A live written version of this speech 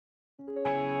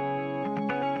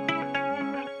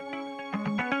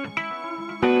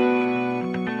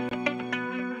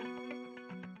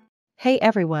Hey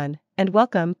everyone, and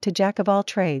welcome to Jack of All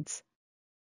Trades.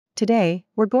 Today,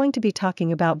 we're going to be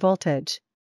talking about voltage.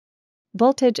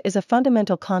 Voltage is a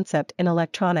fundamental concept in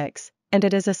electronics, and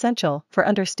it is essential for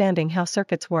understanding how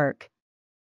circuits work.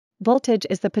 Voltage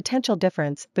is the potential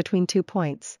difference between 2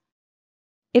 points.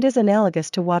 It is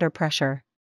analogous to water pressure.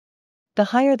 The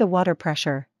higher the water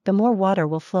pressure, the more water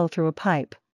will flow through a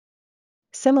pipe.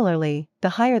 Similarly, the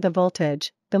higher the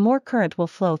voltage, the more current will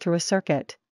flow through a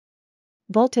circuit.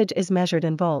 Voltage is measured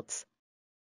in volts.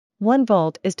 1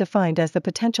 volt is defined as the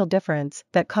potential difference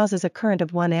that causes a current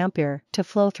of 1 ampere to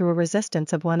flow through a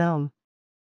resistance of 1 ohm.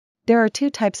 There are 2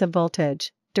 types of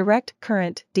voltage: direct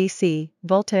current (DC)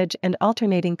 voltage and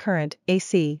alternating current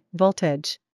 (AC)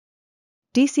 voltage.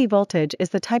 DC voltage is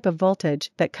the type of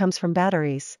voltage that comes from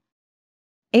batteries.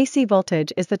 AC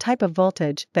voltage is the type of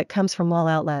voltage that comes from wall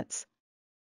outlets.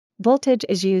 Voltage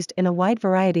is used in a wide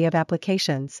variety of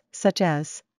applications, such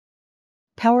as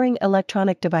powering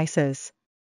electronic devices,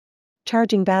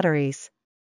 charging batteries,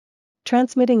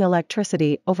 transmitting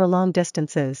electricity over long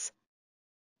distances,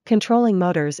 controlling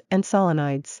motors and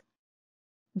solenoids.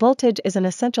 Voltage is an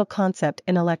essential concept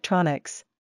in electronics.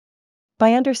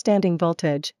 By understanding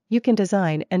voltage, you can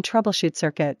design and troubleshoot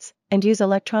circuits, and use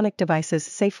electronic devices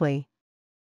safely.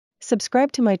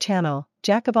 Subscribe to my channel,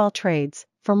 Jack of All Trades,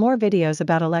 for more videos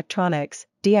about electronics,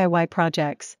 DIY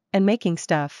projects, and making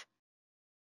stuff.